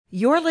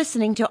You're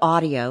listening to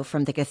audio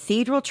from the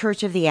Cathedral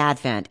Church of the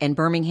Advent in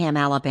Birmingham,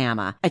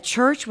 Alabama, a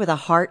church with a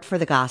heart for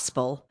the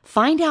gospel.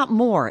 Find out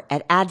more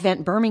at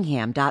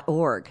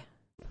adventbirmingham.org.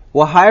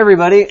 Well, hi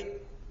everybody.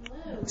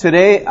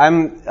 Today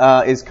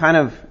is kind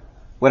of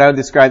what I would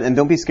describe, and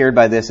don't be scared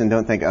by this and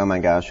don't think, oh my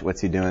gosh,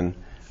 what's he doing?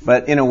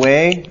 But in a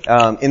way,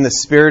 in the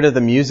spirit of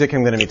the music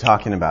I'm going to be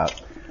talking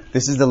about,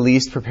 this is the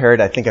least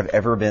prepared I think I've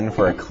ever been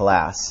for a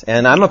class.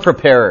 And I'm a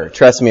preparer.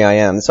 Trust me, I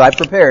am. So I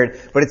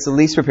prepared, but it's the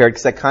least prepared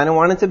because I kind of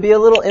want it to be a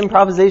little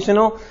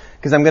improvisational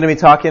because I'm going to be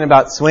talking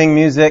about swing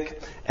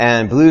music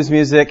and blues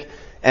music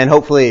and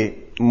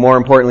hopefully, more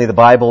importantly, the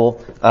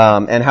Bible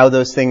and how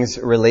those things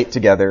relate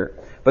together.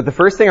 But the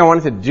first thing I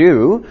wanted to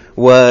do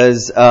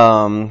was,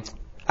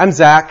 I'm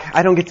Zach.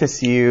 I don't get to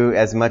see you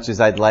as much as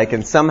I'd like,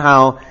 and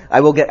somehow I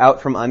will get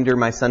out from under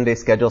my Sunday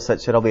schedule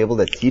such that I'll be able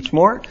to teach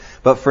more.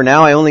 But for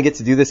now, I only get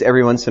to do this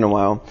every once in a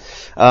while.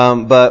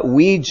 But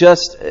we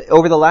just,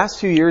 over the last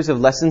few years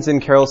of lessons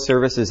and carol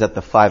services at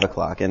the 5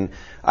 o'clock, and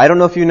I don't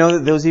know if you know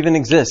that those even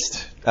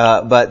exist,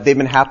 but they've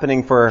been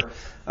happening for,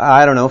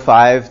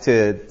 5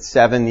 to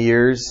 7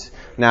 years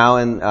now,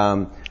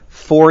 and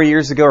 4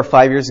 years ago or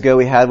 5 years ago,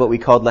 we had what we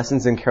called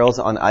Lessons and Carols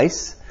on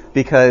Ice.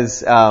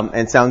 Because, and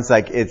it sounds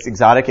like it's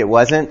exotic, it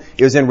wasn't.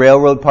 It was in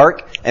Railroad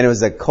Park, and it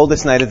was the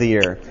coldest night of the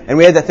year. And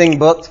we had that thing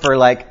booked for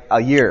like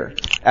a year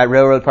at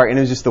Railroad Park, and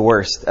it was just the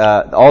worst.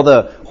 All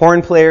the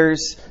horn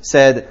players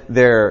said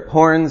their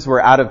horns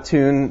were out of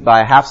tune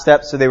by a half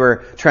step, so they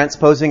were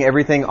transposing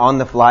everything on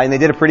the fly, and they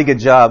did a pretty good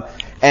job.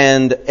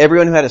 And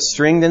everyone who had a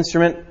stringed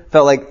instrument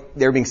felt like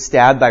they were being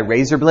stabbed by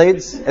razor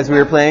blades as we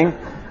were playing.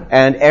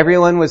 And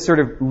everyone was sort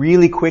of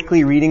really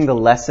quickly reading the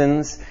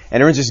lessons,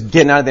 and everyone's just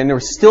getting out of there. And there were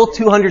still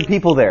 200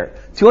 people there.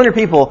 200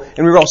 people,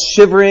 and we were all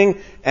shivering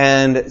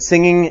and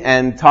singing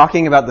and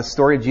talking about the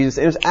story of Jesus.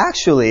 It was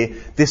actually,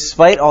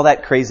 despite all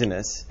that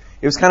craziness,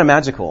 it was kind of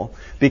magical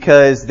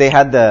because they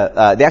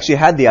actually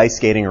had the ice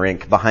skating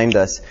rink behind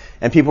us,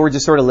 and people were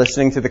just sort of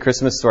listening to the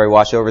Christmas story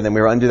wash over them.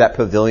 We were under that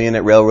pavilion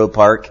at Railroad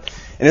Park,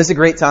 and it was a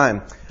great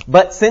time.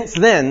 But since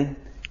then,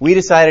 we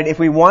decided if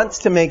we want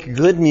to make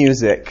good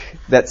music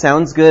that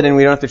sounds good and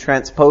we don't have to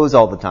transpose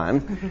all the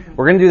time,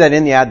 we're going to do that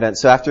in the Advent.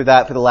 So after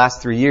that, for the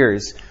last 3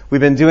 years,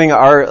 we've been doing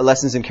our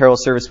Lessons and Carol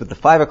service with the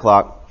 5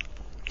 o'clock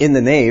in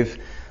the nave,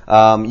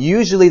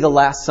 usually the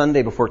last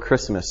Sunday before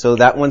Christmas. So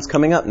that one's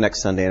coming up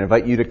next Sunday. I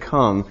invite you to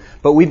come.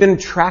 But we've been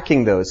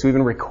tracking those. We've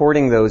been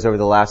recording those over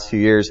the last few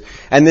years.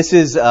 And this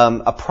is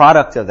a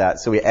product of that.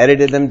 So we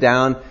edited them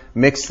down,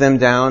 mixed them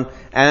down.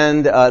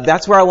 And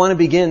that's where I want to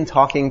begin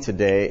talking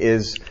today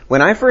is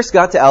when I first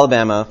got to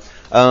Alabama,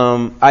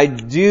 I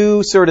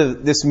do sort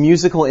of this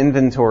musical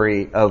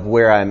inventory of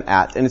where I'm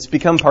at. And it's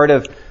become part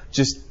of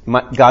just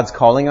God's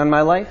calling on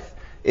my life.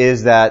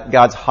 Is that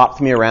God's hopped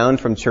me around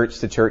from church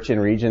to church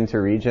and region to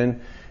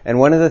region. And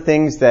one of the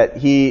things that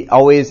He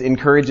always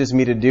encourages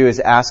me to do is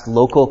ask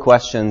local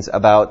questions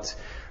about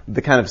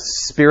the kind of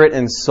spirit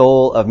and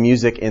soul of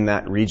music in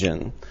that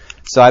region.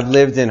 So I've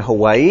lived in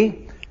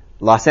Hawaii,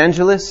 Los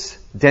Angeles,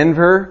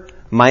 Denver,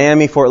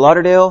 Miami, Fort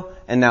Lauderdale,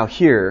 and now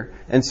here.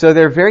 And so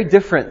they're very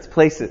different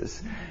places.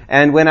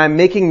 And when I'm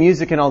making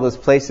music in all those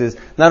places,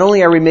 not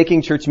only are we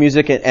making church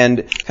music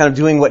and kind of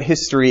doing what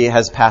history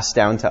has passed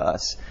down to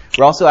us,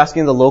 we're also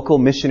asking the local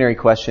missionary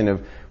question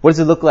of what does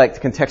it look like to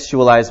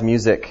contextualize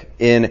music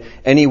in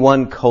any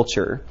one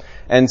culture?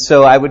 And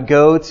so I would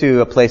go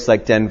to a place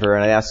like Denver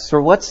and I'd ask,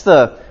 so what's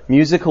the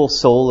musical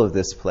soul of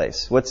this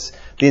place? What's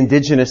the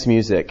indigenous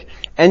music?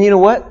 And you know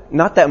what?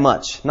 Not that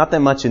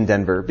much in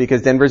Denver,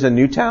 because Denver's a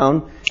new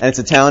town and it's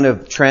a town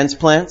of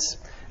transplants.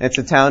 It's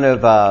a town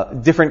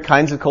of different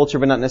kinds of culture,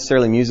 but not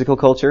necessarily musical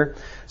culture.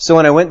 So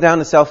when I went down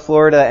to South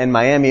Florida and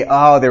Miami,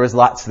 there was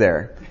lots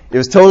there. It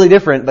was totally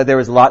different, but there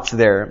was lots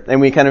there. And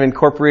we kind of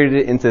incorporated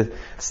it into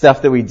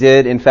stuff that we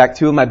did. In fact,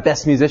 2 of my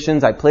best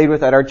musicians I played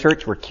with at our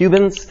church were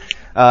Cubans,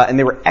 and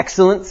they were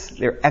excellent.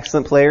 They were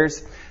excellent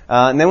players.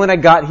 And then when I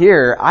got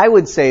here, I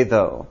would say,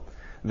 though,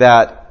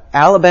 that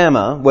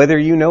Alabama, whether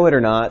you know it or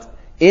not,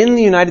 in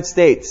the United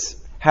States,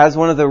 has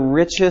one of the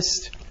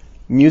richest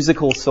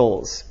musical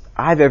souls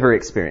I've ever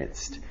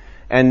experienced.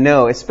 And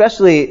no,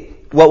 especially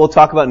what we'll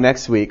talk about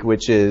next week,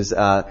 which is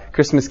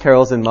Christmas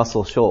carols and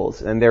Muscle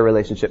Shoals and their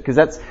relationship. Because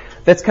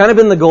that's kind of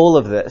been the goal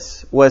of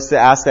this, was to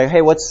ask, like,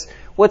 hey, what's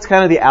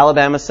kind of the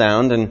Alabama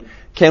sound, and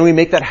can we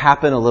make that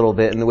happen a little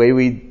bit in the way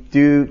we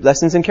do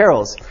Lessons and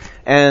Carols?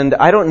 And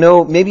I don't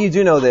know, maybe you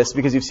do know this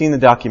because you've seen the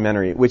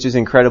documentary, which is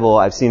incredible.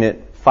 I've seen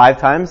it 5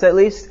 times at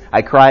least.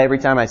 I cry every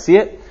time I see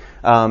it.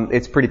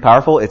 It's pretty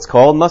powerful. It's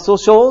called Muscle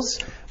Shoals.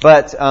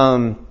 But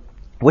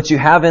what you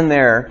have in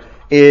there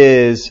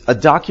is a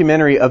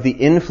documentary of the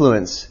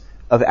influence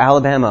of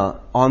Alabama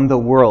on the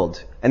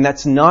world. And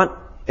that's not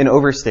an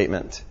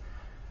overstatement.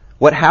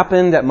 What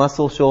happened at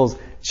Muscle Shoals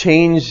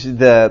changed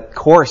the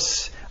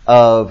course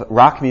of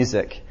rock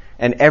music.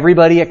 And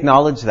everybody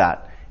acknowledged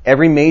that.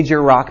 Every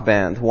major rock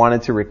band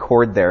wanted to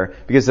record there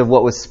because of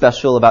what was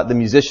special about the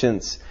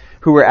musicians,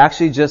 who were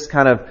actually just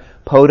kind of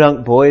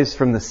podunk boys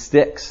from the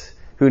sticks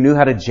who knew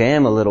how to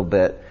jam a little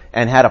bit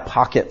and had a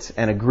pocket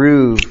and a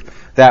groove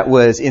that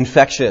was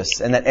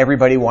infectious and that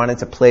everybody wanted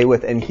to play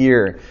with and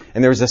hear.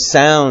 And there was a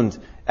sound,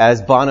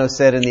 as Bono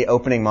said in the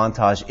opening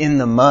montage, in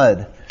the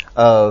mud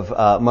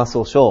of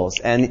Muscle Shoals.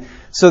 And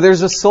so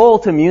there's a soul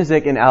to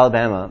music in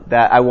Alabama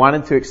that I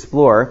wanted to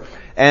explore.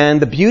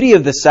 And the beauty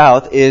of the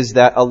South is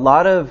that a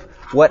lot of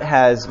what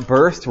has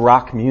birthed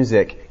rock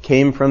music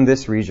came from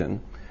this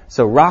region.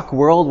 So rock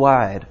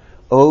worldwide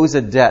owes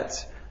a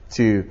debt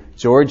to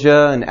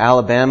Georgia and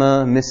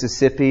Alabama,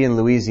 Mississippi and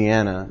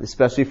Louisiana,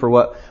 especially for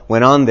what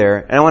went on there.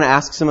 And I want to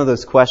ask some of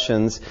those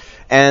questions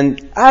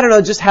and, I don't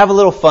know, just have a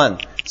little fun.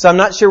 So I'm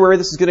not sure where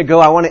this is going to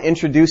go. I want to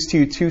introduce to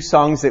you 2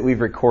 songs that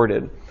we've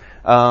recorded.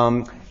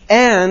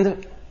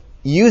 And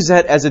use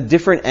that as a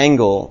different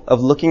angle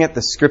of looking at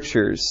the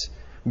scriptures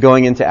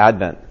going into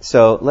Advent.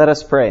 So let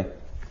us pray.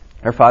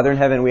 Our Father in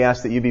heaven, we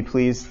ask that you be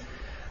pleased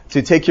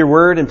to take your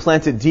word and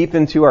plant it deep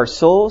into our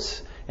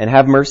souls and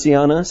have mercy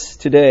on us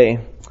today.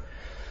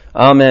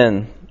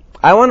 Amen.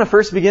 I want to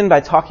first begin by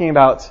talking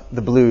about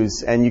the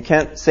blues, and you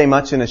can't say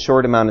much in a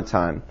short amount of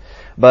time.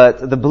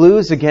 But the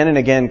blues again and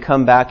again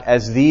come back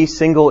as the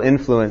single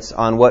influence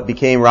on what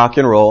became rock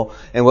and roll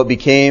and what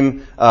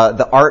became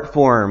the art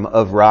form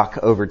of rock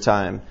over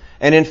time.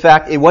 And in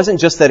fact, it wasn't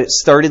just that it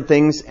started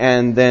things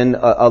and then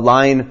a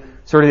line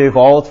sort of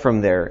evolved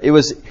from there. It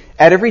was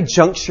at every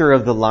juncture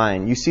of the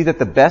line, you see that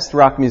the best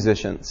rock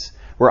musicians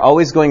were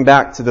always going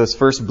back to those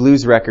first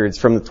blues records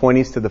from the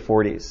 20s to the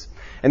 40s.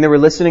 And they were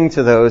listening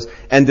to those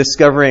and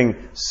discovering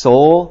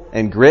soul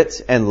and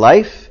grit and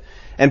life.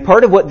 And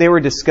part of what they were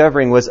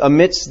discovering was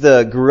amidst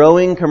the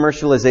growing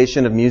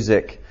commercialization of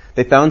music,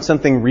 they found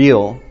something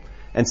real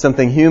and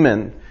something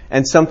human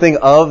and something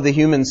of the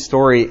human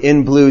story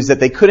in blues that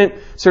they couldn't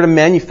sort of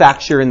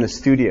manufacture in the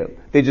studio.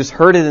 They just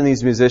heard it in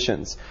these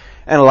musicians.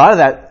 And a lot of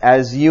that,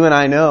 as you and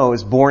I know,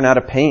 is born out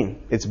of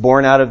pain. It's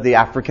born out of the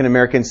African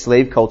American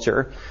slave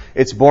culture.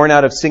 It's born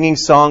out of singing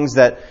songs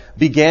that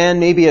began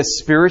maybe as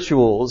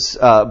spirituals,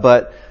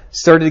 but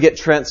started to get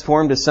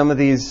transformed as some of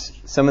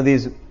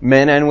these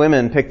men and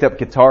women picked up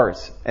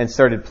guitars and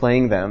started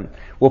playing them.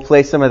 We'll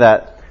play some of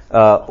that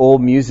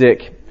old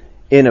music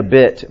in a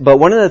bit. But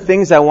one of the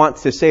things I want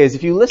to say is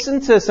if you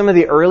listen to some of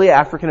the early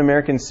African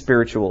American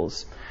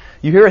spirituals,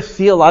 you hear a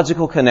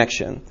theological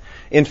connection.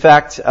 In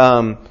fact,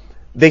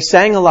 they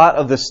sang a lot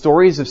of the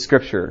stories of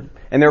Scripture,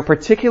 and there were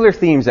particular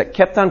themes that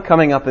kept on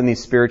coming up in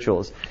these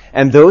spirituals.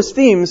 And those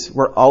themes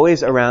were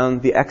always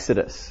around the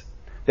Exodus.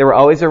 They were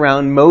always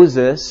around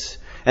Moses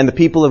and the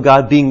people of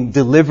God being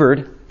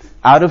delivered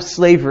out of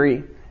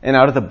slavery and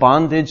out of the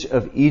bondage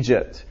of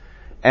Egypt.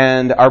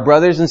 And our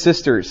brothers and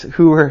sisters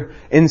who were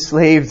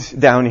enslaved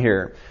down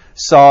here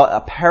saw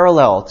a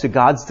parallel to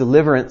God's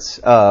deliverance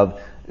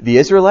of the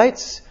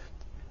Israelites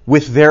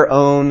with their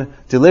own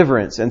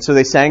deliverance. And so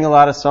they sang a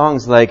lot of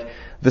songs like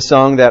the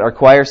song that our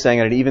choir sang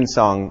at an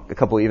Evensong, a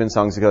couple of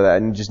Evensongs ago,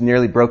 that just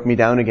nearly broke me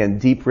down again.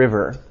 Deep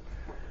River,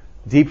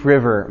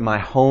 my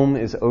home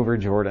is over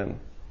Jordan.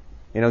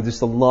 You know, just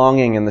the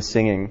longing and the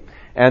singing.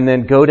 And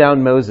then go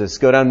down Moses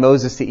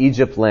to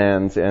Egypt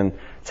land and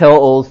tell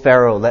old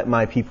Pharaoh, let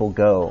my people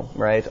go,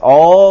 right?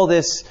 All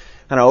this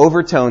kind of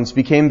overtones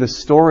became the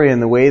story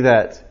and the way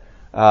that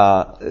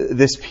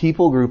this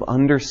people group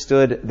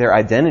understood their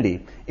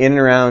identity in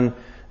and around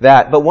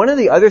that. But one of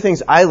the other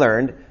things I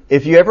learned,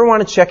 if you ever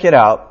want to check it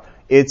out,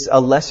 it's a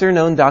lesser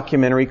known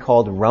documentary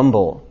called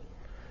Rumble.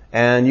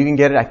 And you can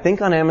get it, I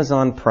think, on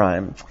Amazon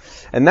Prime.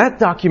 And that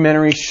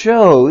documentary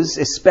shows,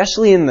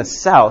 especially in the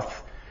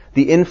South,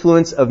 the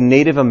influence of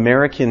Native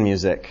American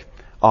music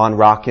on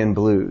rock and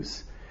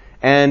blues.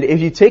 And if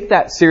you take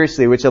that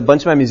seriously, which a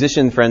bunch of my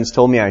musician friends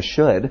told me I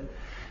should,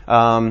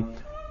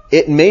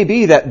 it may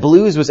be that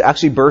blues was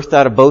actually birthed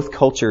out of both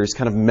cultures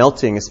kind of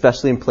melting,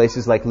 especially in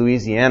places like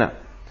Louisiana,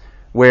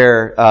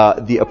 where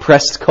the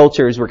oppressed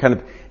cultures were kind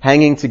of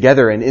hanging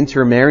together and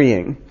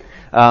intermarrying.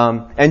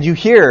 And you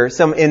hear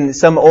in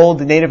some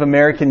old Native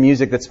American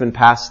music that's been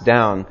passed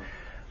down,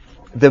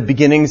 the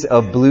beginnings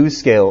of blues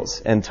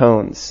scales and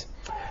tones.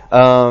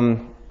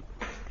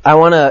 I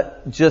want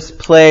to just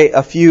play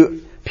a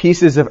few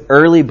pieces of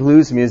early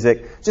blues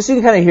music, just so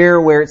you can kind of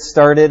hear where it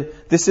started.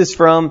 This is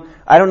from,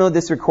 I don't know if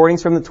this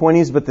recording's from the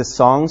 20s, but the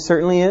song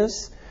certainly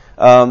is.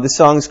 The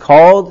song's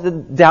called the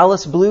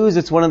Dallas Blues.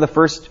 It's one of the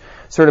first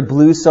sort of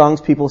blues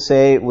songs people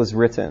say was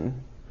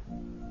written.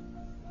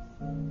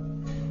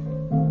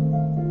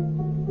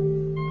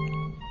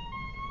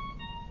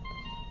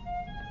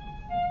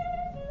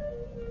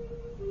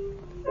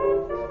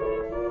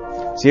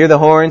 So you hear the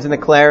horns and the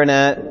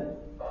clarinet.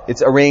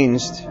 It's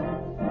arranged.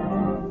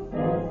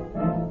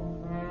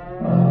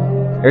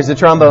 Here's the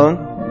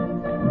trombone.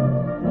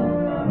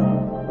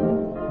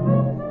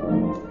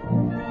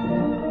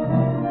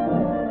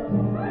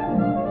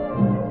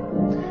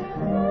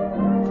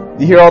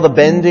 You hear all the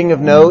bending of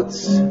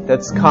notes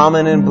that's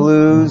common in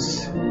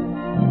blues.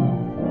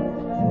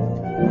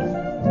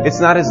 It's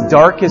not as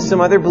dark as some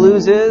other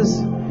blues is.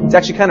 It's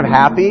actually kind of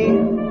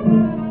happy.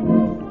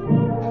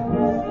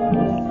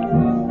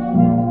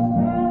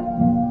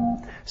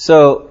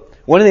 So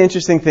one of the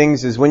interesting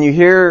things is when you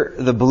hear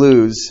the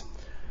blues,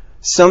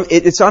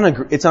 it's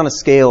on a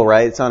scale,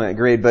 right? It's on a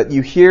grade, but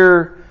you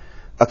hear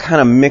a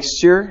kind of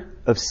mixture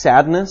of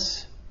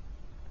sadness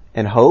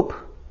and hope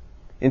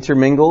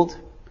intermingled.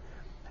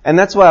 And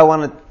that's why I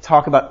want to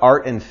talk about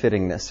art and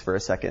fittingness for a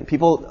second.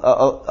 People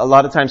a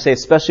lot of times say,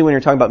 especially when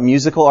you're talking about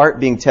musical art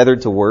being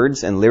tethered to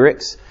words and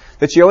lyrics,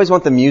 that you always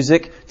want the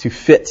music to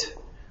fit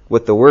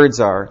what the words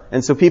are.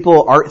 And so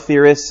art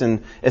theorists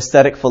and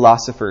aesthetic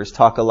philosophers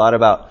talk a lot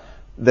about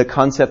the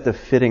concept of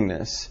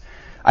fittingness.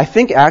 I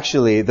think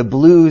actually the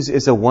blues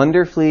is a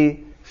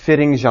wonderfully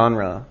fitting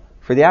genre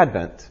for the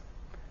Advent.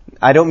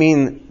 I don't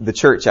mean the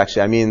church,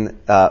 actually. I mean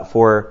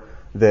for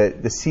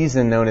the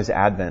season known as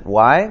Advent.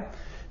 Why?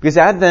 Because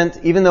Advent,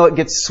 even though it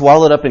gets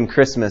swallowed up in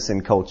Christmas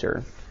in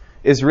culture,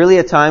 is really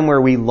a time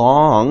where we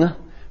long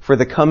for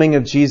the coming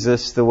of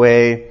Jesus the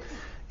way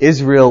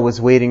Israel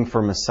was waiting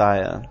for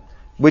Messiah,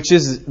 which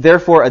is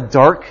therefore a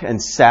dark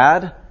and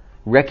sad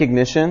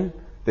recognition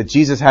that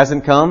Jesus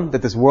hasn't come,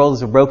 that this world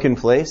is a broken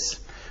place.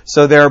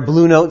 So there are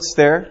blue notes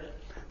there.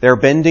 There are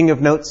bending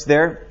of notes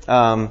there.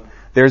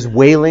 There's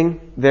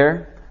wailing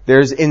there.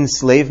 There's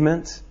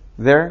enslavement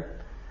there.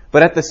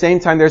 But at the same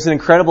time, there's an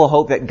incredible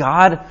hope that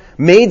God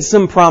made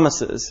some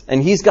promises,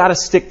 and He's got to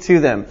stick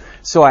to them.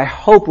 So I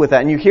hope with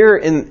that. And you hear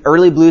in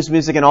early blues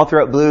music and all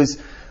throughout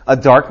blues a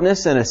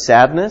darkness and a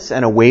sadness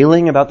and a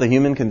wailing about the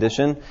human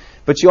condition.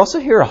 But you also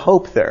hear a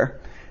hope there.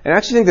 And I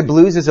actually think the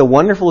blues is a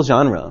wonderful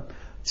genre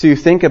to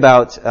think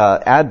about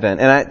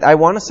Advent. And I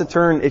want us to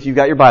turn, if you've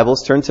got your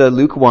Bibles, turn to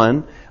Luke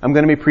 1. I'm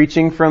going to be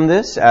preaching from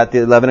this at the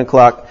 11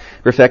 o'clock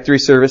refectory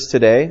service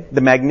today.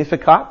 The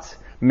Magnificat,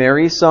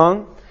 Mary's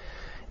song.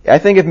 I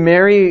think if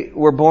Mary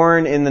were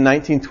born in the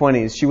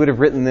 1920s, she would have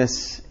written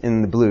this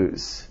in the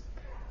blues.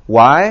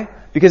 Why?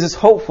 Because it's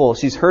hopeful.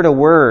 She's heard a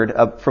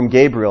word from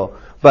Gabriel,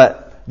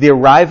 but the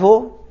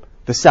arrival,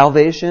 the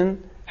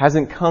salvation,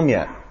 hasn't come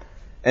yet.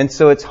 And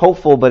so it's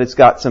hopeful, but it's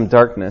got some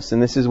darkness.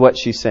 And this is what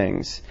she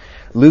sings.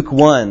 Luke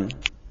 1,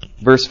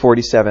 verse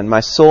 47.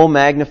 My soul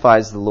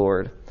magnifies the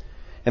Lord,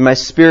 and my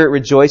spirit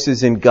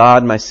rejoices in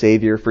God my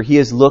Savior, for He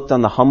has looked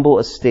on the humble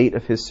estate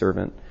of His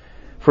servant.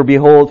 For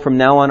behold, from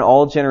now on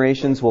all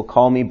generations will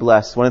call me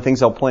blessed. One of the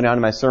things I'll point out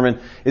in my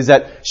sermon is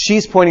that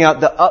she's pointing out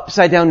the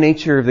upside down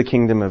nature of the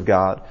kingdom of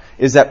God.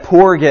 Is that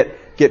poor get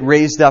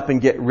raised up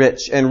and get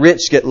rich, and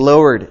rich get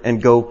lowered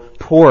and go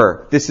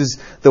poor. This is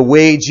the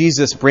way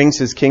Jesus brings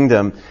His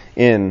kingdom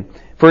in.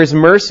 For His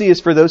mercy is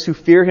for those who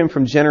fear Him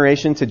from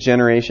generation to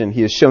generation.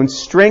 He has shown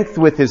strength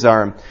with His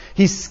arm.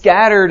 He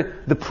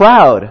scattered the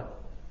proud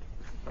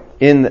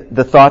in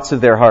the thoughts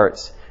of their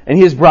hearts. And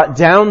He has brought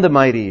down the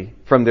mighty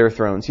from their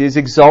thrones. He has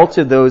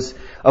exalted those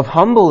of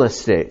humble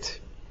estate.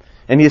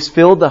 And He has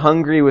filled the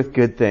hungry with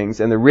good things,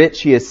 and the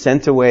rich He has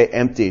sent away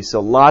empty. So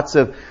lots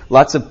of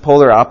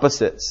polar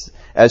opposites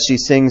as she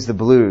sings the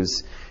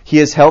blues. He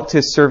has helped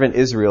His servant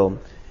Israel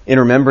in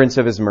remembrance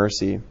of His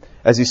mercy,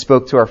 as He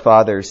spoke to our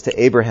fathers,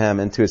 to Abraham,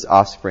 and to his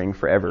offspring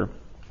forever.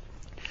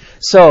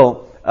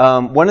 So,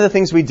 one of the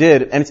things we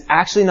did, and it's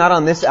actually not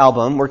on this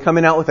album, we're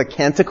coming out with a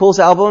Canticles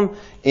album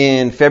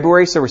in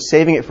February, so we're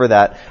saving it for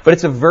that. But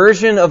it's a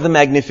version of the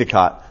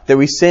Magnificat that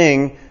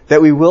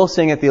we will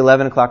sing at the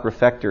 11 o'clock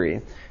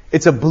refectory.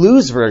 It's a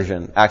blues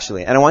version,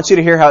 actually, and I want you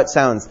to hear how it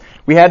sounds.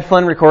 We had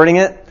fun recording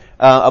it.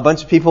 A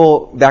bunch of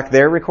people back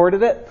there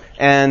recorded it,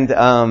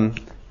 and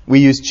we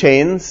used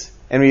chains,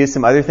 and we used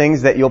some other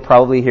things that you'll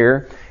probably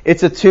hear.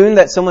 It's a tune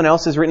that someone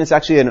else has written. It's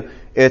actually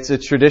it's a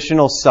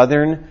traditional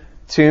Southern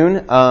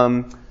tune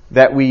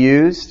that we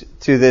used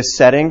to this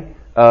setting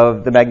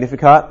of the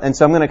Magnificat. And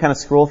so I'm going to kind of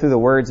scroll through the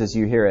words as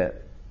you hear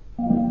it.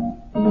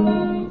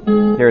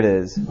 Here it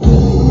is.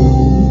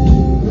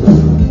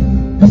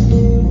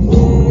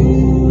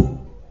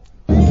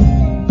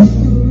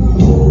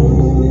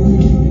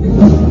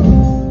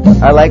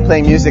 I like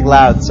playing music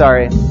loud,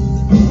 sorry.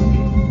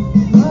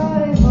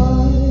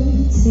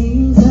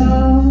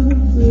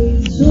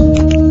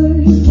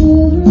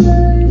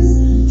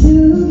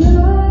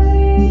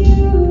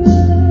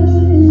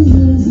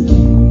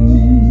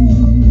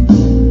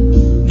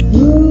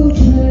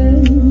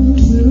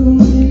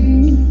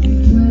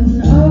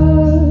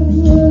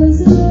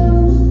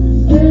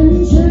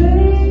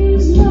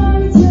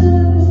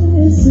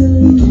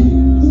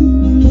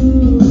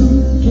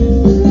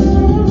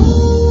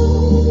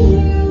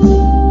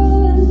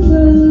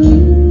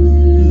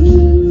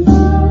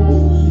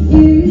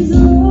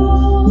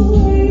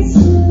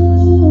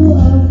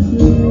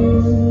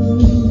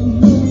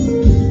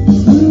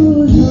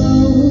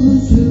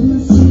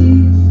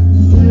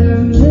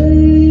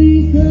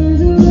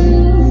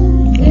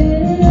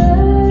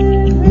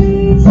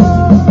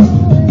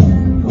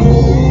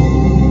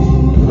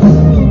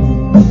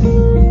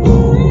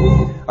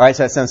 Alright,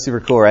 so that sounds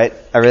super cool, right?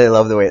 I really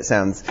love the way it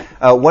sounds.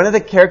 One of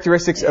the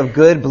characteristics of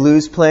good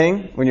blues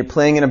playing, when you're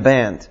playing in a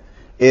band,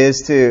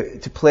 is to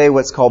play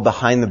what's called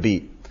behind the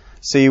beat.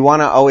 So you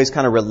want to always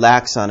kind of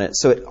relax on it,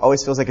 so it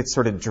always feels like it's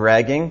sort of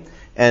dragging.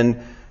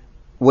 And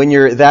when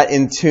you're that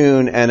in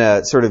tune and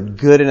a sort of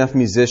good enough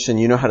musician,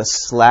 you know how to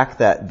slack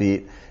that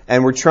beat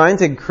And we're trying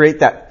to create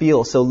that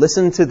feel. So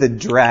listen to the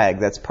drag.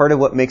 That's part of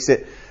what makes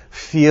it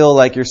feel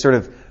like you're sort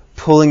of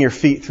pulling your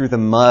feet through the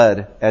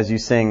mud as you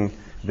sing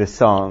this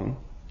song.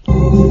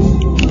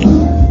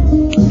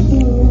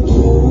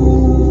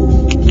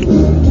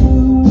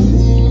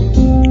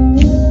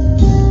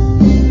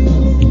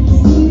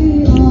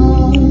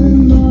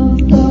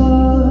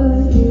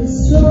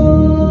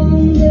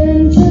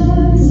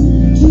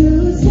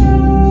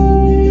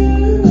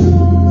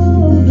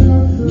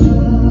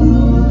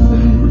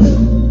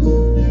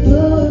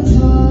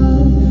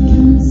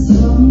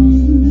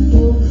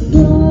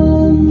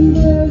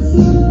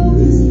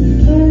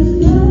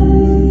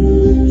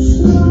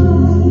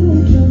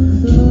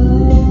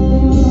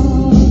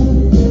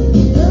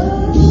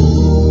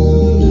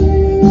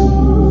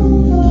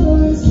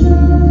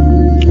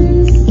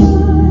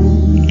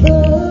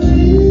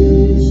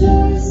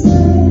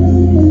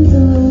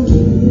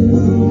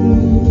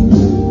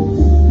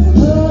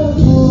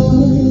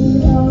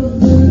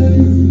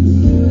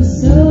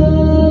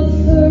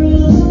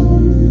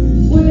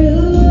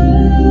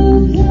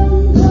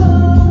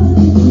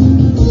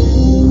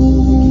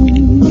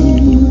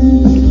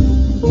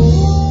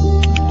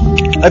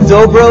 A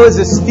dobro is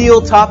a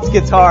steel-topped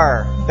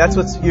guitar. That's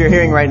what you're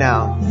hearing right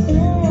now.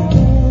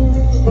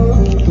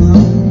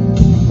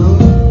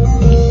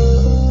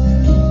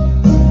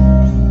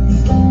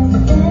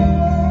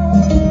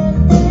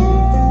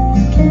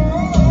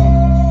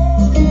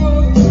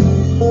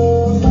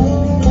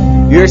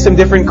 You hear some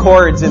different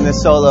chords in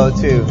this solo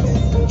too.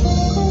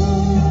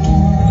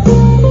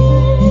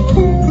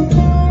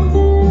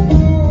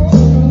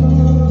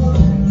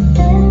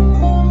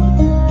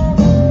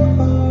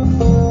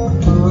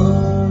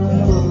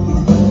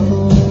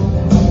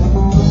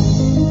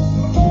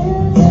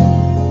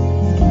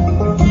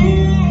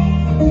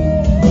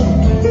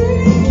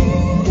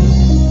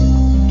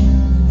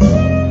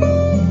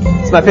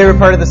 My favorite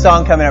part of the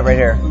song coming up right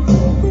here.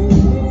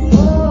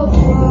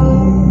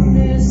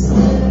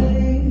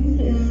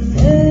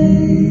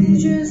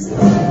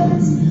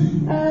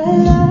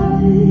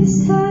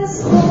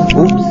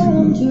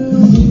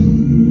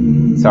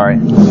 Oops.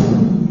 Sorry.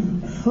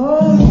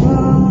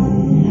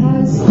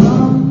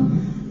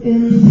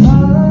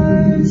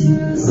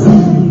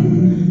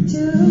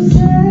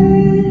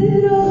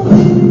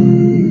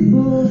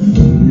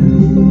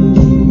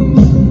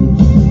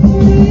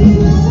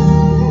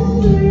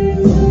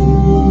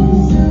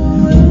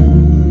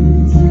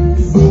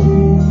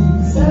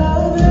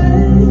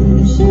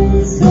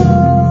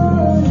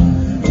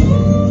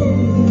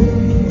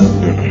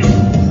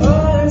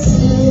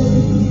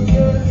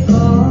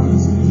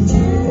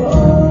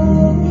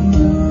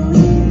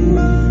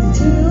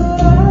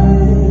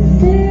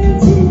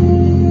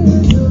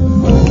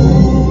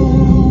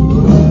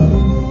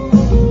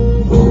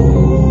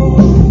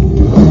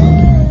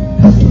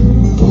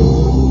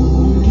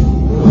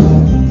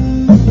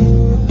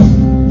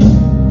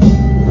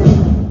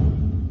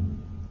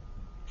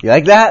 You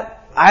like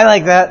that? I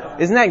like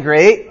that. Isn't that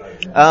great?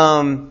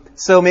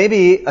 So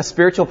maybe a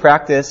spiritual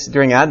practice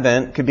during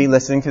Advent could be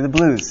listening to the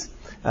blues.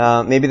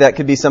 Maybe that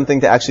could be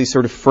something to actually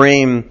sort of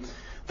frame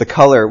the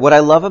color. What I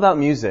love about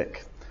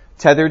music,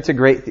 tethered to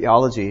great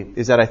theology,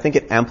 is that I think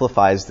it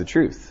amplifies the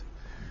truth.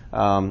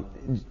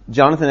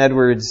 Jonathan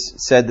Edwards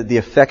said that the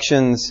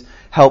affections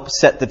help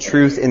set the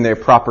truth in their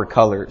proper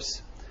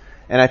colors.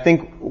 And I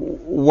think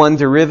one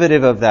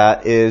derivative of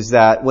that is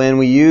that when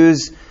we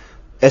use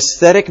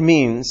aesthetic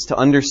means to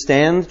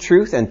understand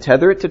truth and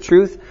tether it to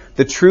truth,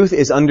 the truth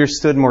is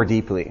understood more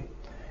deeply.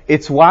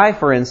 It's why,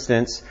 for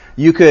instance,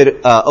 you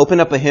could open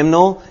up a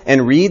hymnal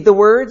and read the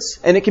words,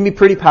 and it can be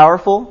pretty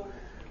powerful.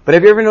 But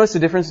have you ever noticed the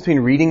difference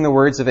between reading the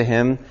words of a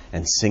hymn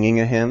and singing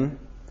a hymn?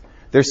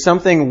 There's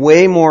something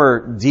way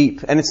more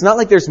deep. And it's not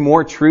like there's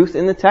more truth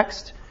in the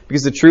text,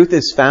 because the truth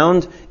is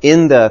found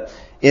in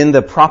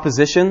the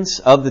propositions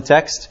of the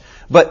text.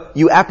 But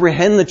you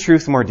apprehend the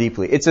truth more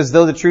deeply. It's as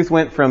though the truth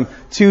went from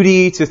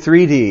 2D to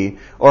 3D,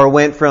 or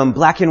went from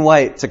black and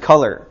white to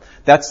color.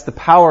 That's the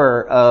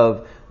power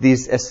of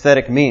these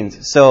aesthetic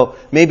means. So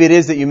maybe it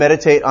is that you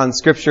meditate on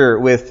Scripture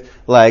with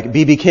like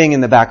B.B. King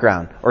in the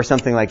background, or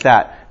something like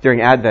that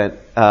during Advent,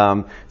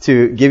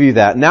 to give you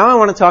that. Now I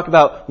want to talk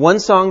about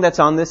one song that's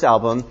on this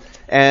album,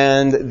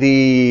 and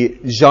the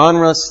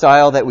genre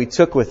style that we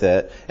took with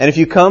it. And if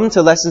you come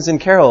to Lessons and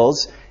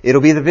Carols,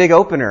 it'll be the big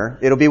opener.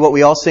 It'll be what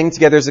we all sing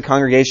together as a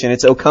congregation.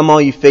 It's "O Come All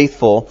You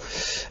Faithful."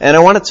 And I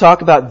want to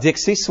talk about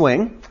Dixie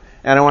Swing.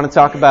 And I want to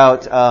talk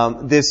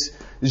about this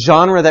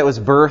genre that was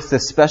birthed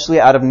especially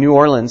out of New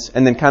Orleans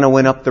and then kind of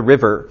went up the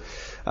river.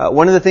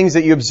 One of the things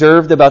that you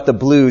observed about the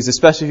blues,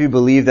 especially if you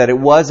believe that it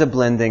was a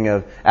blending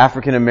of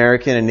African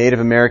American and Native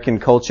American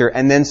culture,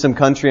 and then some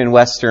country and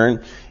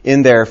Western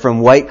in there from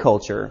white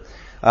culture.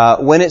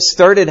 When it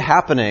started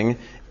happening,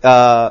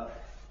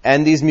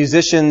 and these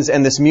musicians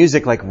and this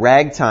music like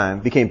ragtime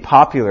became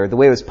popular, the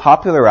way it was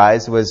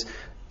popularized was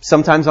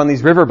sometimes on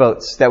these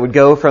riverboats that would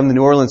go from the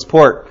New Orleans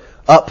port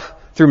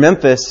up through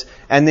Memphis,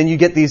 and then you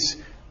get these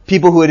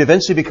people who would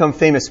eventually become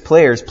famous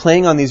players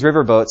playing on these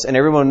riverboats, and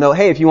everyone would know,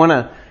 hey, if you want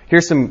to hear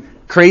some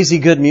crazy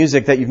good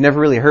music that you've never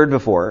really heard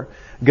before,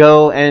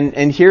 go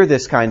and hear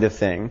this kind of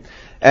thing.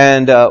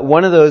 And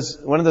one of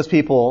those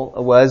people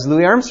was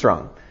Louis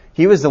Armstrong.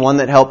 He was the one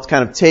that helped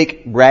kind of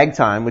take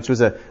ragtime, which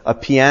was a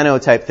piano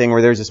type thing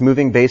where there's this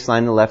moving bass line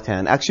in the left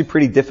hand, actually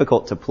pretty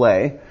difficult to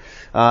play,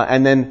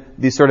 and then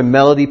these sort of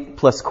melody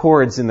plus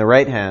chords in the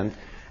right hand,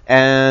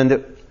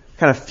 and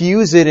kind of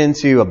fuse it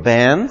into a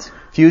band,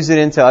 fuse it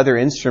into other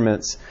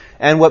instruments.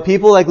 And what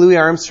people like Louis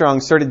Armstrong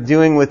started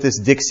doing with this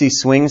Dixie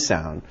swing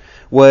sound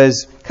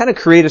was kind of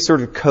create a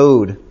sort of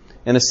code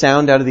and a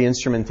sound out of the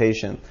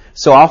instrumentation.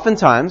 So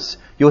oftentimes,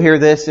 you'll hear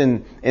this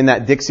in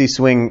that Dixie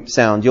swing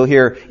sound. You'll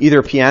hear either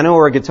a piano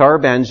or a guitar or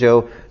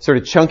banjo sort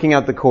of chunking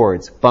out the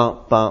chords.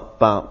 Bump, bump,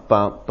 bump,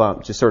 bump,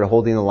 bump, just sort of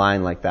holding the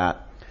line like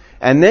that.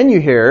 And then you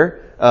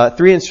hear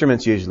three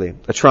instruments usually: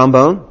 a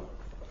trombone,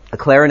 a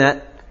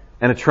clarinet,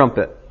 and a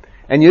trumpet.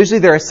 And usually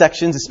there are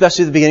sections,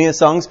 especially at the beginning of the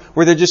songs,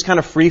 where they're just kind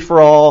of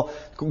free-for-all,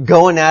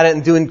 going at it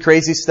and doing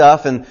crazy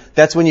stuff. And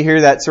that's when you hear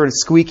that sort of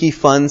squeaky,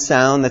 fun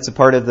sound that's a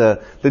part of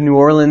the New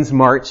Orleans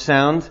march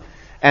sound.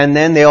 And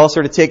then they all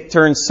sort of take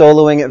turns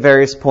soloing at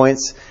various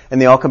points, and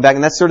they all come back.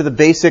 And that's sort of the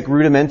basic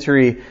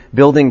rudimentary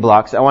building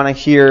blocks. I want to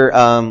hear,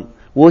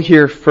 we'll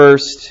hear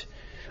first,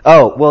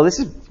 this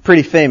is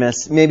pretty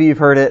famous. Maybe you've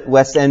heard it,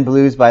 West End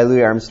Blues by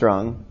Louis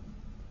Armstrong.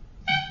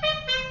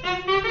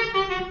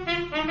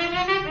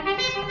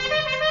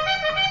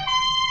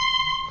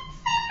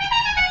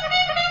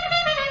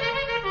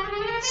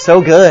 So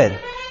good.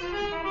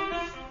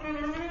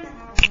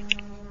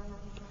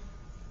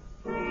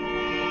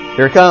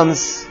 Here it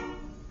comes.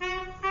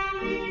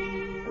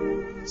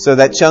 So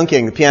that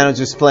chunking, the piano's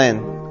just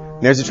playing.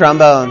 There's a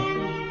trombone.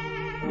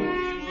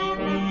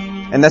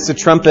 And that's the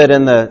trumpet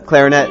and the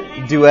clarinet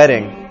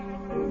duetting.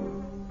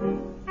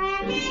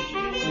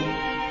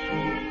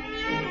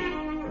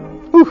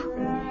 Whew.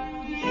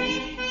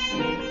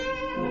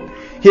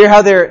 Hear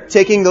how they're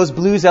taking those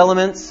blues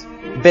elements,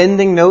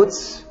 bending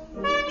notes.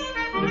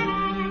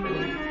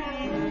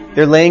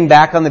 They're laying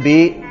back on the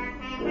beat.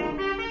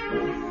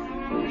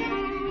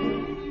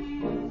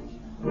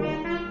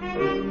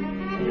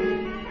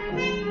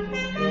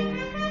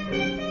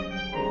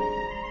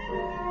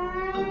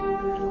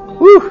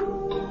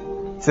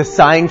 Woo! It's a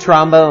sighing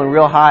trombone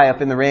real high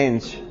up in the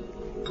range.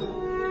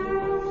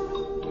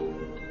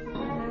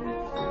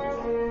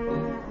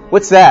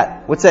 What's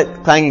that? What's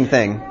that clanging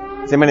thing?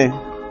 Is anybody?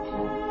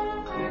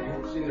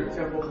 It's either a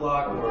tempo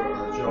block or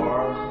a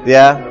jar.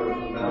 Yeah.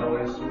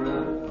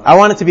 I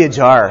want it to be a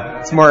jar.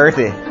 It's more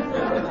earthy.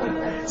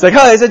 It's like,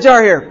 oh, there's a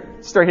jar here.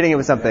 Start hitting it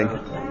with something.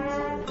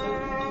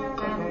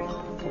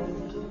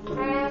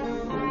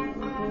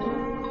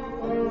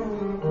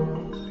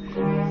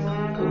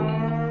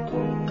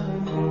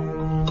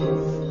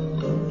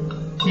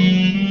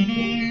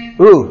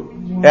 Ooh.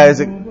 Yeah,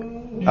 there's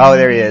oh,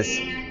 there he is.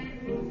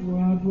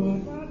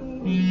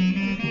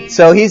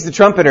 So he's the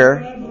trumpeter,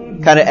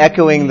 kind of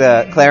echoing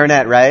the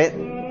clarinet, right?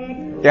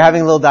 They're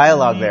having a little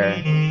dialogue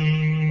there.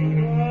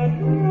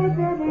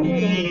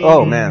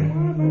 Oh,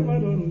 man.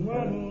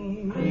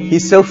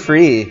 He's so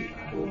free.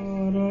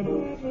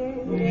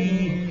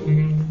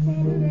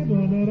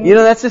 You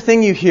know, that's the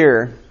thing you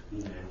hear.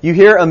 You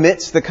hear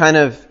amidst the kind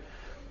of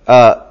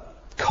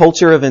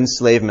culture of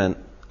enslavement,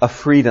 a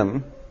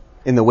freedom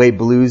in the way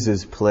blues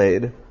is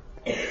played.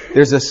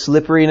 There's a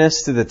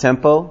slipperiness to the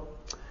tempo,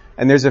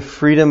 and there's a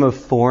freedom of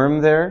form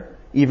there,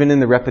 even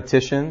in the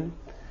repetition,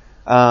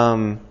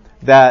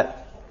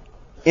 that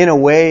in a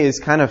way is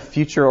kind of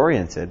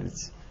future-oriented.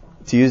 It's,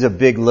 to use a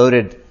big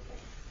loaded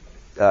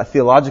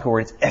theological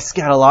word, it's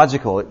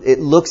eschatological. It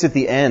looks at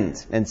the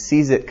end and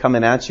sees it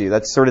coming at you.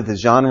 That's sort of the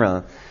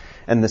genre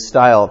and the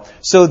style.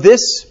 So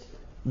this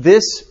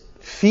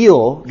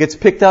feel gets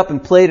picked up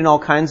and played in all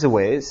kinds of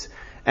ways.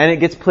 And it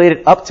gets played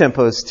at up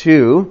tempos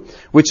too,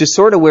 which is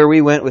sort of where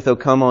we went with O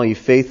Come All You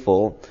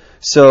Faithful.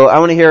 So I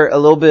want to hear a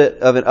little bit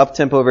of an up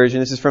tempo version.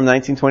 This is from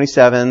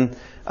 1927.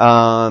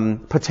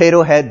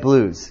 Potato Head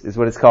Blues is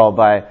what it's called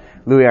by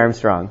Louis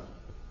Armstrong.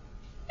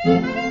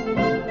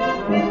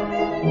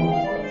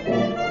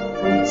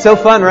 So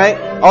fun, right?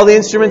 All the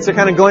instruments are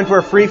kind of going for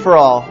a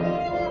free-for-all.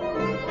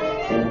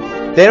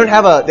 They're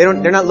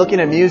not looking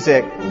at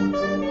music.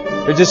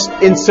 They're just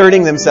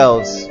inserting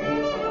themselves.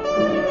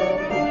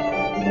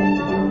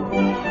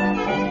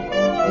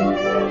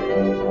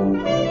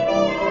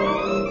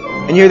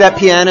 And you hear that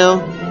piano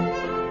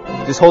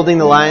just holding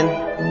the line.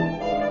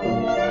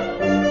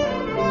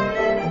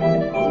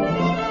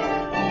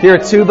 Hear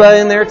a tuba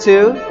in there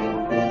too.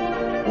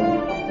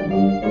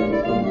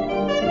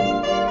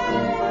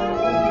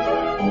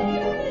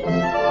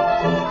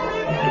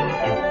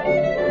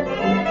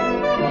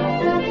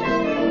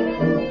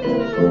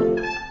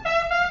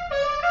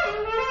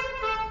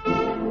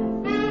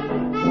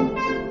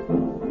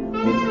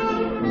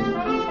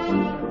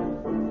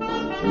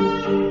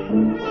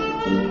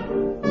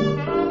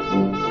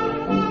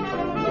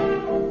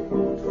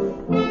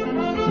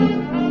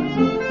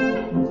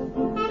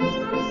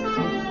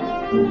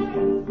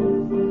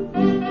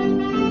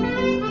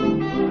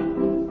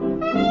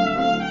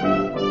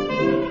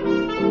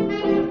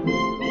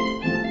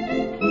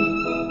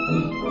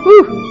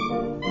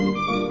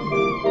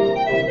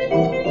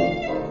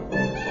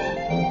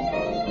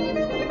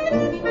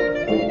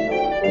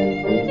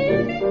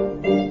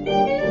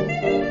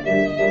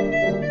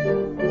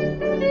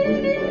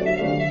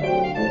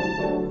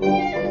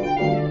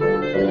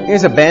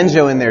 There's a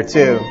banjo in there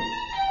too.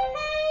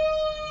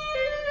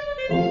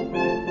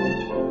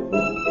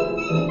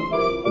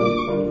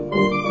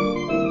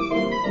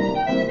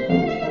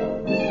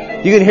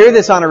 You can hear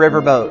this on a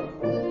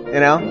riverboat, you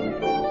know?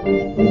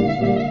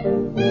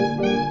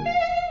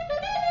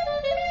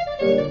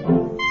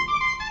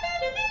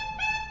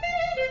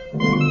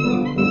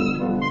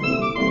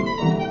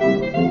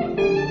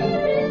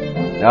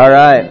 All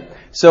right.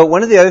 So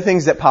one of the other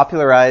things that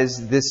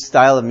popularized this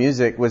style of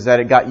music was that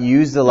it got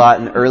used a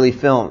lot in early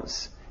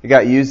films. It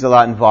got used a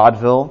lot in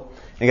vaudeville.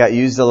 It got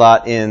used a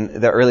lot in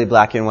the early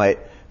black and white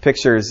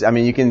pictures. I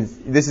mean,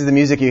 this is the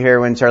music you hear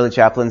when Charlie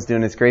Chaplin's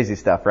doing his crazy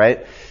stuff,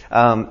 right?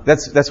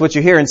 That's what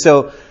you hear. And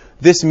so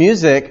this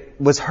music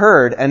was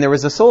heard and there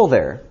was a soul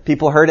there.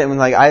 People heard it and were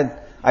like,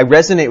 I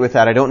resonate with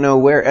that. I don't know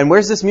where. And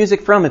where's this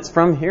music from? It's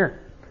from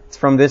here. It's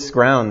from this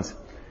ground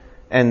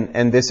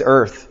and this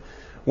earth.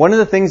 One of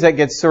the things that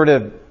gets sort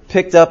of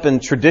picked up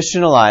and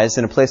traditionalized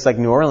in a place like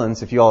New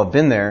Orleans, if you all have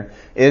been there,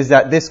 is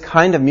that this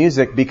kind of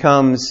music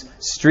becomes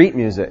street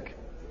music.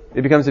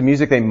 It becomes a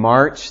music they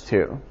march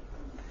to.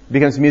 It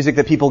becomes music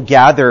that people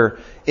gather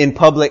in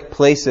public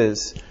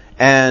places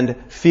and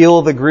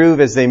feel the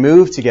groove as they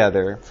move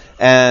together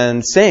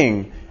and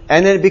sing.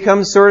 And then it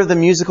becomes sort of the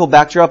musical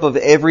backdrop of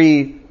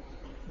every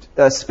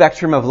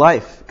spectrum of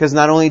life. Because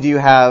not only do you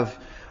have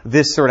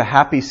this sort of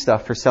happy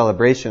stuff for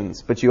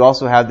celebrations, but you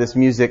also have this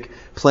music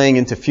playing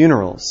into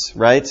funerals,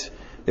 right?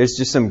 There's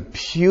just some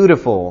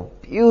beautiful,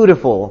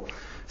 beautiful,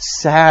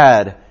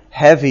 sad,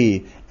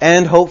 heavy,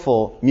 and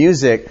hopeful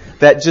music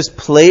that just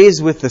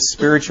plays with the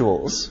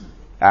spirituals,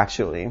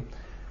 actually,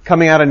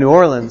 coming out of New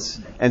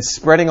Orleans and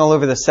spreading all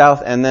over the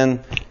South, and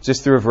then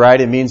just through a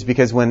variety of means,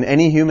 because when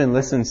any human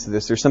listens to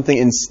this, there's something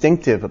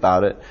instinctive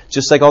about it.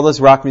 Just like all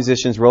those rock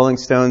musicians, Rolling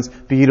Stones,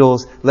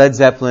 Beatles, Led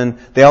Zeppelin,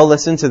 they all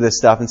listen to this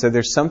stuff and say,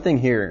 there's something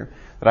here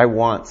that I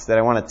want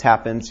to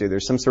tap into.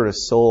 There's some sort of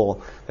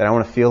soul that I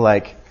want to feel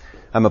like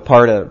I'm a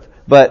part of.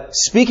 But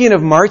speaking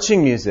of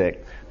marching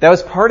music, that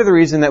was part of the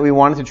reason that we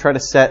wanted to try to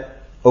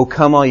set O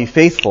Come All Ye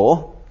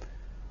Faithful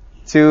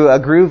to a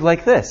groove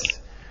like this.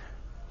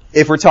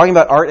 If we're talking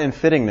about art and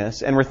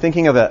fittingness, and we're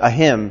thinking of a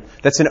hymn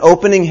that's an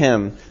opening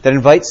hymn that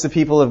invites the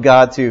people of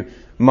God to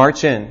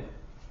march in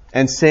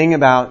and sing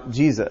about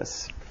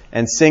Jesus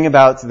and sing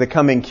about the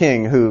coming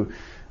King who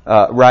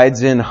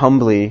rides in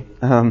humbly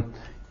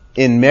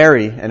in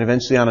Mary and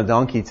eventually on a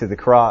donkey to the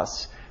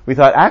cross, we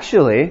thought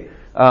actually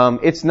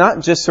it's not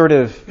just sort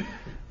of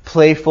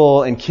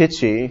playful and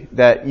kitschy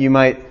that you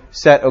might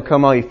set O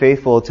Come All Ye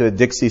Faithful to a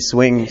Dixie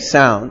swing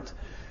sound.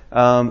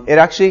 It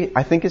actually,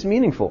 I think, is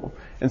meaningful.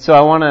 And so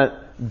I want to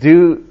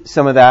do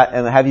some of that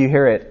and have you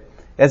hear it.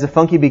 It has a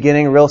funky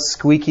beginning, a real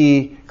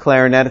squeaky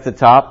clarinet at the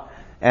top,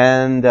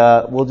 and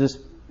we'll just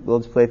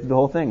play through the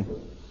whole thing.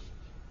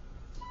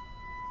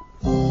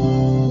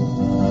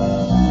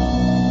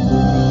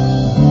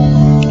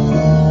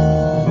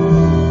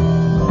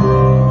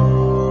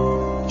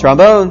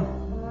 Trombone.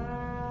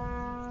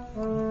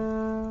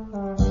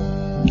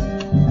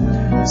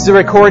 This is a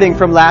recording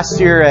from last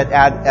year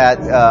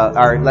at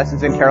our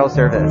Lessons in Carol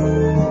service.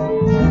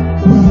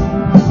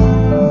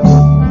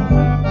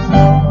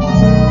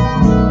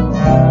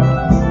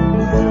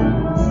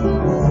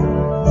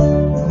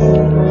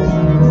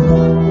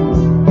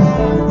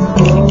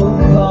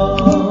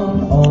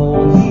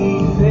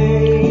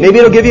 Maybe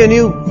it'll give you a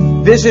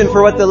new vision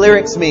for what the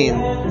lyrics mean.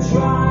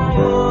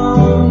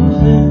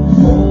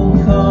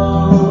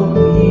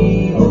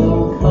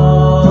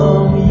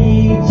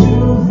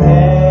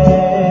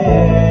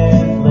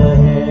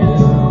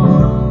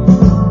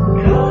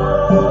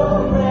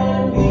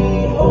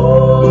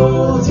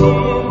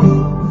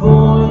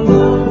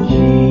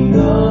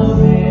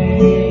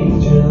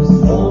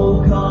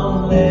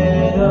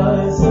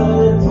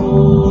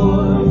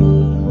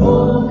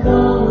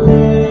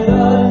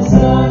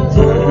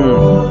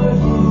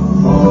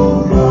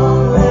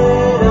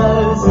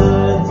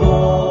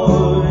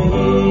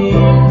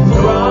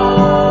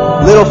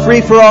 Little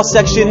free-for-all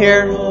section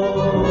here.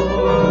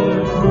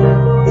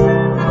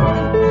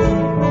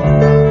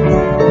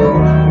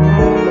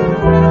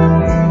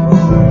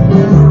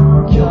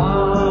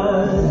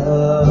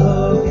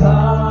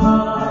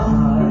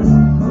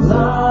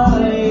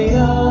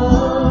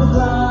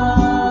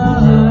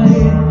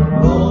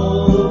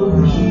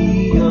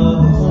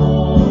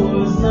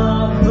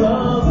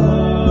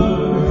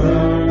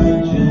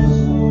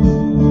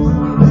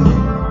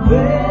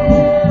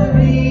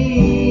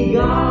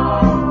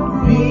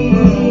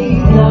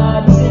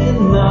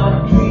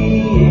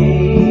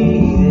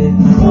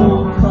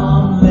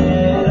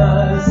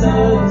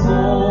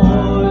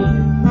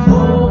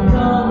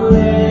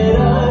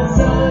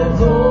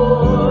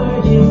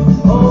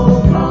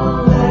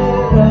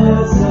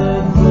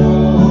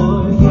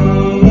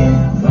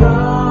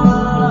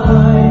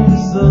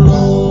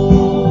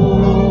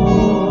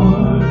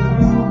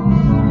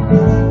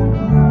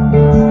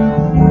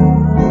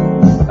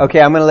 Okay,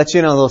 I'm going to let you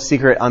in on a little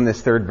secret on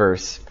this third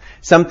verse.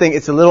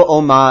 It's a little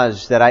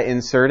homage that I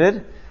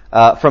inserted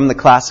from the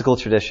classical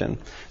tradition.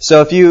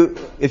 So if you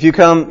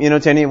come,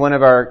 to any one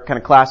of our kind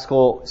of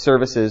classical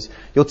services,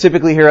 you'll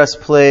typically hear us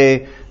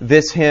play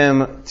this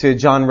hymn to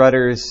John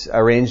Rutter's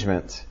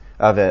arrangement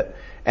of it.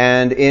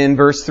 And in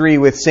verse 3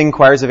 with Sing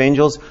Choirs of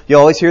Angels, you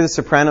always hear the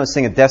soprano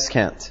sing a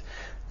descant.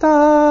 So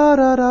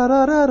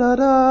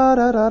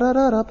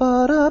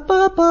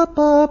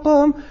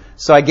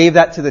I gave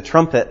that to the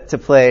trumpet to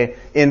play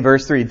in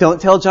verse 3. Don't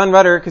tell John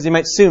Rutter because he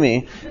might sue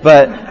me,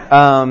 but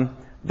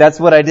that's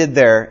what I did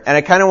there. And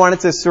I kind of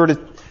wanted to sort of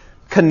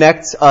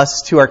connect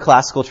us to our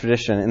classical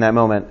tradition in that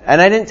moment.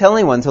 And I didn't tell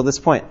anyone until this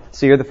point,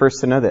 so you're the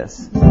first to know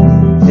this.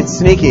 It's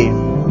sneaky.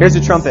 Here's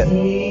a trumpet.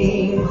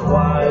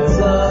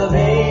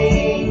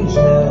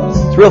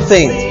 It's real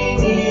faint.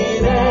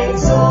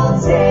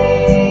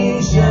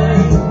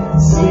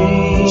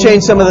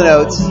 Change some of the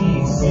notes.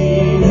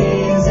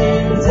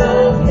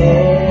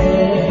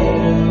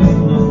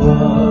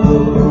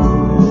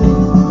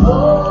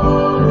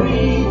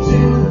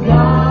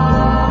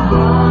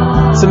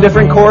 Some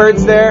different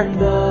chords there.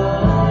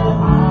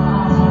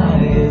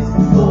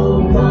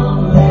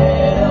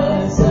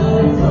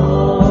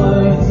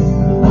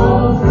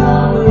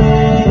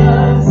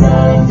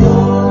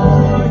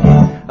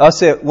 I'll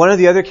say one of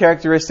the other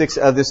characteristics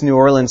of this New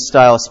Orleans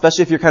style,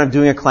 especially if you're kind of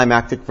doing a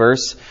climactic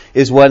verse,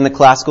 is what in the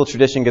classical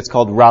tradition gets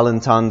called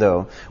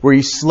rallentando, where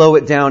you slow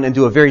it down and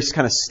do a very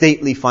kind of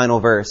stately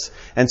final verse.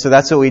 And so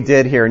that's what we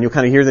did here. And you'll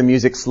kind of hear the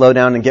music slow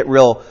down and get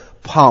real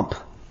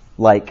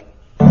pomp-like.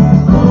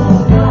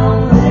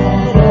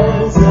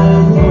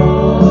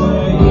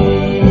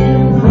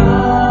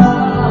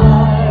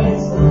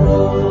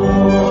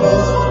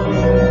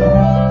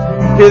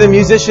 Hear the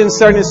musicians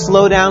starting to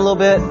slow down a little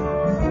bit.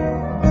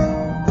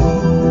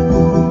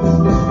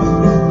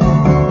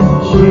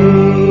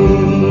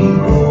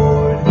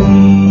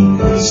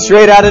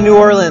 Straight out of New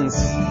Orleans.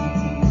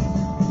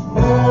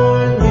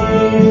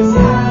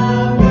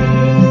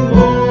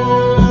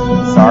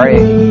 Sorry.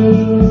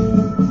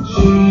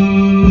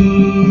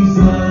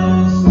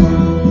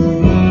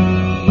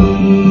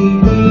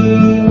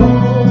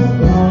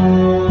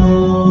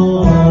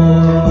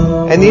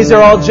 And these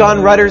are all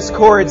John Rutter's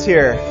chords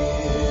here.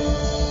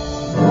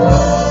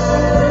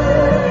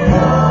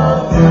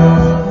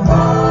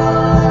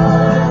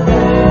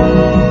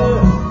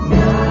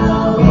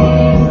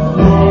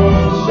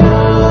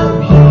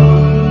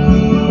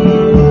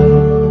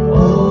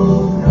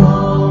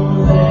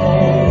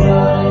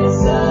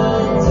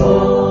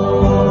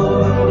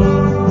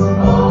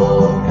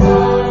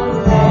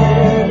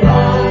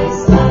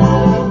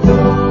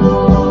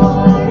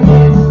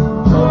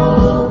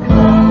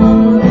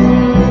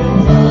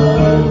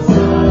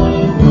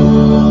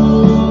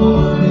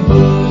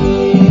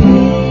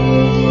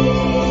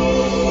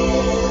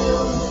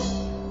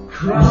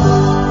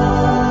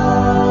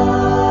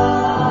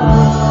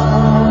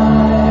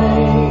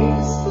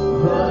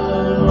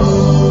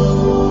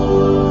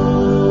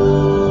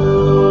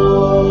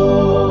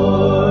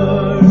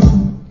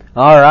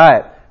 All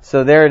right,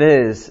 so there it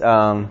is,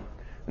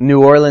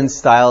 New Orleans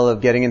style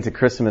of getting into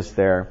Christmas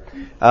there.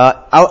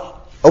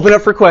 I'll open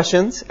up for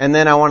questions, and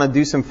then I want to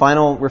do some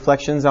final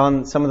reflections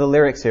on some of the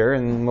lyrics here,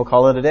 and we'll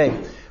call it a day.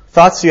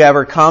 Thoughts you have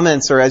or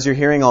comments, or as you're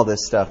hearing all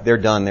this stuff, they're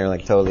done, they're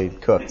like totally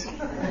cooked.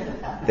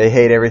 They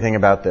hate everything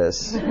about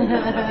this.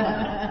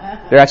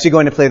 They're actually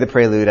going to play the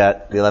prelude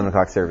at the 11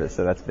 o'clock service,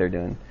 so that's what they're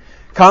doing.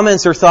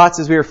 Comments or thoughts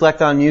as we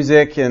reflect on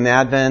music and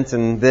Advent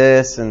and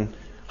this, and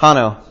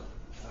Hano.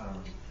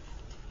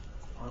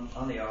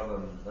 On the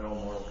album, Little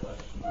Mortal Flesh,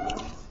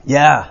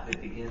 Yeah.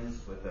 it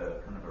begins with a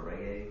kind of a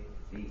reggae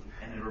beat,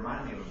 and it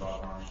reminded me of a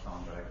Bob Marley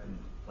song, but I couldn't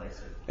place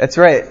it. That's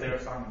right. Is there a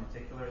song in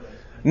particular that...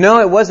 No,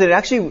 it wasn't. It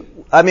actually,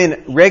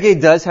 reggae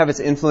does have its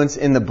influence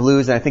in the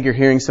blues, and I think you're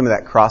hearing some of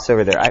that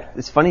crossover there.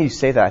 It's funny you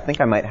say that. I think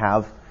I might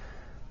have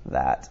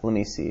that. Let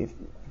me see. It's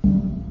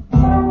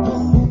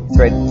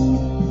right.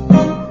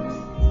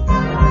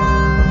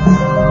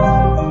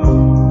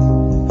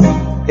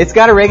 It's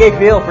got a reggae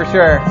feel for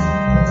sure.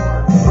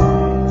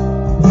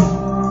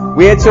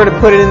 We had sort of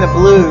put it in the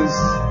blues.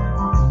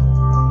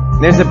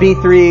 There's a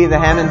B3, the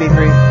Hammond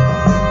B3.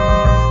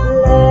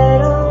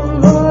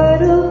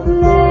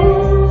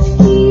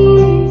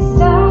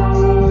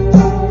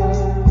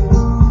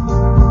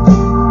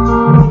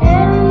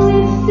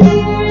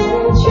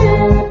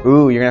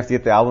 Ooh, you're going to have to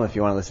get the album if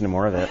you want to listen to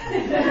more of it.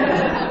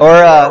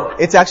 Or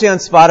it's actually on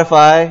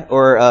Spotify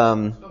or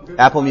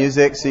Apple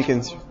Music, so you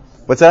can...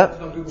 What's up?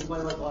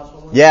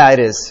 Yeah, it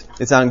is.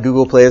 It's on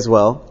Google Play as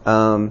well.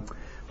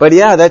 But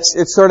yeah,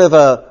 it's sort of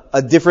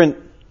a different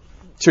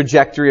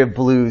trajectory of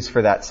blues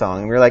for that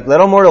song. We're like,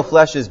 Little Mortal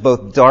Flesh is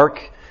both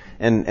dark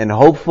and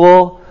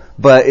hopeful,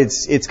 but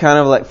it's kind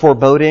of like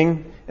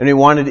foreboding, and we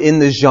wanted in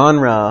the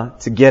genre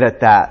to get at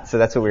that. So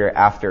that's what we were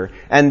after.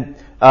 And,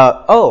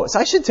 so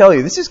I should tell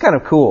you, this is kind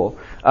of cool.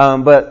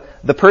 But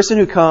the person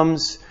who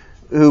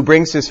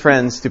brings his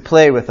friends to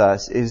play with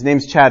us, his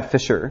name's Chad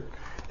Fisher.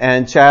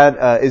 And Chad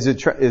is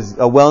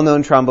a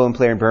well-known trombone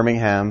player in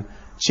Birmingham,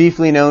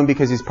 chiefly known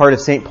because he's part of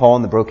St. Paul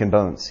and the Broken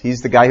Bones.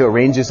 He's the guy who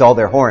arranges all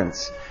their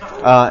horns.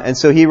 And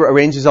so he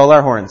arranges all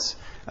our horns.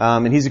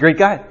 And he's a great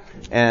guy.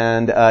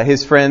 And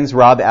his friends,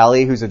 Rob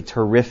Alley, who's a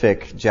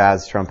terrific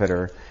jazz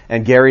trumpeter,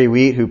 and Gary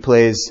Wheat, who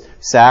plays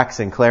sax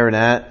and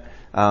clarinet,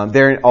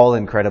 they're all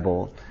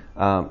incredible.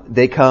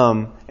 They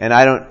come, and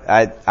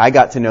I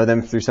got to know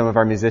them through some of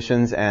our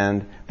musicians,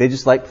 and they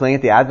just like playing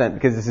at the Advent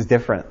because this is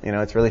different.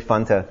 It's really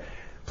fun to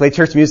play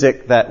church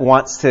music that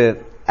wants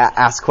to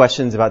ask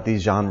questions about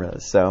these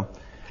genres. So,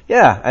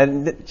 yeah, I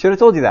should have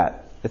told you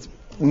that. It's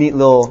a neat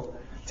little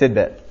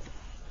tidbit.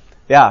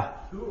 Yeah.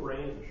 Who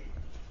arranged?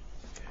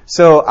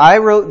 So I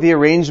wrote the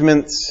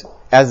arrangements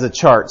as a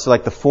chart, so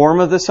like the form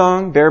of the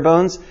song, bare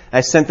bones, and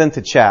I sent them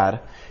to Chad.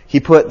 He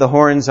put the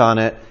horns on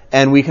it,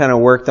 and we kind of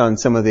worked on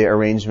some of the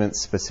arrangement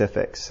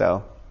specifics.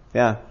 So,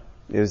 yeah,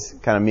 it was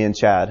kind of me and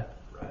Chad.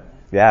 Right.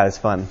 Yeah, it was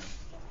fun.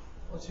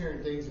 Let's hear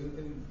things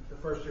in the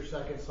first or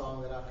second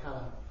song that I've kind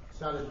of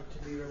sounded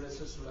to be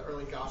reminiscent of the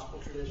early gospel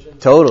tradition.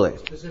 Totally.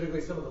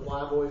 Specifically some of the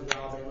Blind Boys of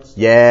Alabama stuff.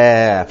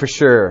 Yeah, for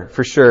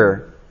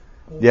sure.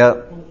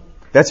 Yep.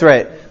 That's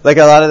right. Like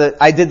a lot of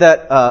I did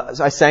that,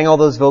 so I sang all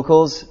those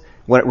vocals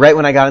right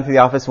when I got into the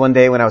office one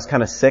day when I was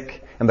kind of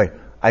sick. I'm like,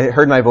 I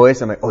heard my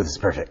voice, I'm like, oh, this is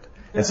perfect.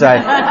 And so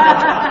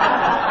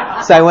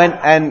I went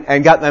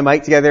and got my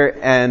mic together,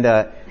 and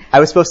I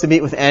was supposed to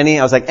meet with Annie.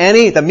 I was like,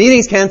 Annie, the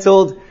meeting's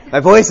canceled. My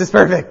voice is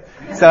perfect.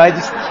 So I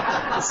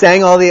just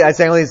sang all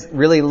these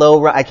really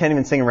low, I can't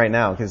even sing them right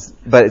now,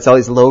 but it's all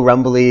these low,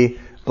 rumbly,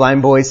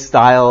 Blind Boys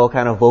style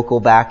kind of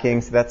vocal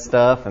backings to that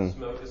stuff. And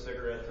Smoked a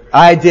cigarette.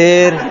 I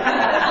did.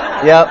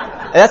 Yep.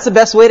 And that's the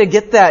best way to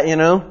get that,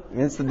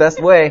 It's the best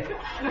way.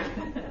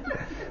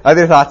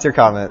 Other thoughts or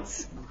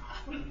comments?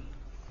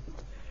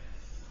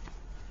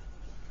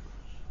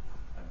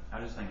 I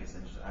just think it's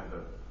interesting. I have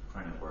a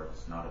friend at work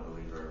that's not a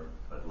believer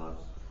but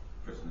loves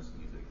Christmas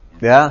music.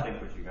 And Yeah. I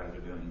think what you guys are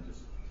doing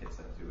just hits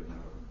that too.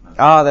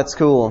 Oh, that's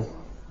cool.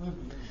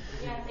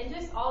 Yeah, and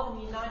just all the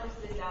music, not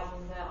just this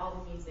album, but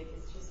all the music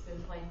has just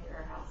been playing through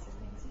our house. So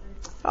thanks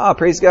for Oh,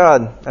 praise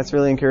God. That's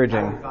really How do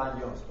encouraging. we find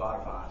you on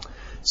Spotify?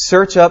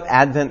 Search up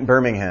Advent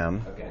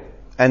Birmingham, Okay.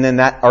 and then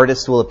that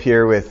artist will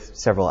appear with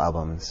several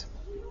albums.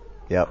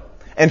 Yep.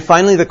 And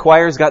finally, the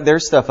choir's got their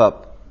stuff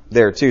up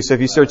there too. So if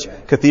you search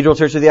Cathedral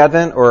Church of the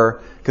Advent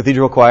or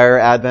Cathedral Choir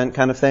Advent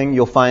kind of thing,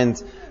 you'll find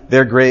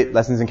their great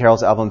Lessons and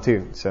Carols album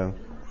too. So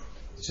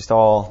it's just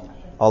all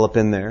up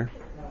in there.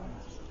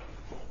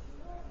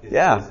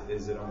 Yeah.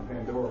 Is it on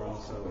Pandora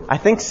also? I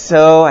think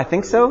so.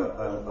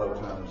 Other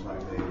times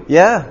like they...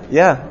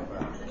 Yeah.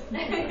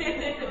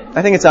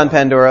 I think it's on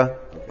Pandora.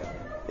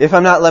 If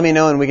I'm not, let me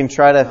know and we can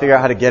try to figure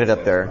out how to get it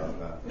up there.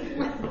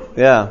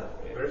 Yeah.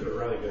 There's a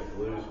really good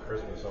blues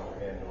Christmas on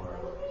Pandora.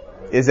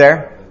 Is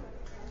there?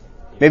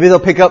 Maybe they'll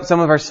pick up some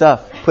of our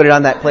stuff, put it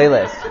on that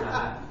playlist.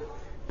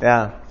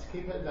 Yeah. Just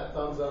keep hitting that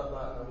thumbs up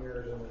button on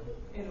yours.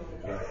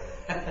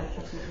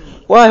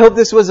 Well, I hope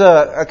this was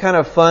a kind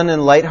of fun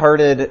and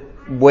lighthearted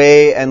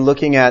way and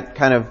looking at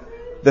kind of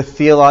the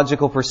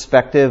theological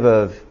perspective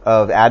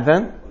of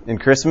Advent and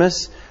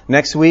Christmas.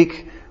 Next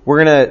week,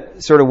 we're going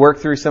to sort of work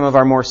through some of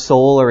our more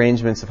soul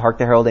arrangements of Hark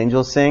the Herald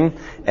Angels Sing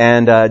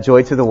and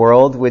Joy to the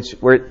World, which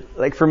were,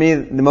 like, for me,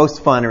 the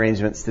most fun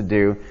arrangements to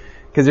do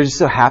because they're just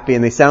so happy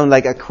and they sound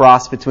like a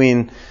cross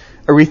between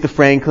Aretha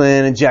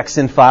Franklin and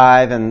Jackson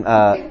 5 and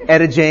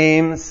Etta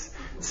James.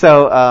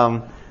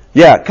 So,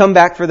 yeah, come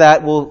back for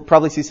that. We'll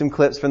probably see some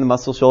clips from the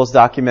Muscle Shoals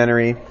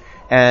documentary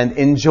and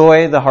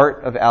enjoy the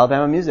heart of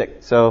Alabama music.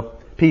 So,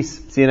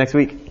 peace. See you next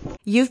week.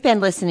 You've been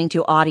listening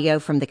to audio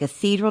from the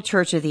Cathedral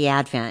Church of the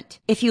Advent.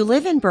 If you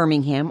live in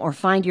Birmingham or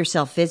find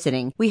yourself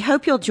visiting, we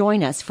hope you'll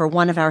join us for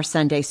one of our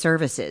Sunday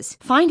services.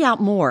 Find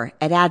out more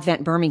at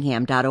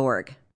adventbirmingham.org.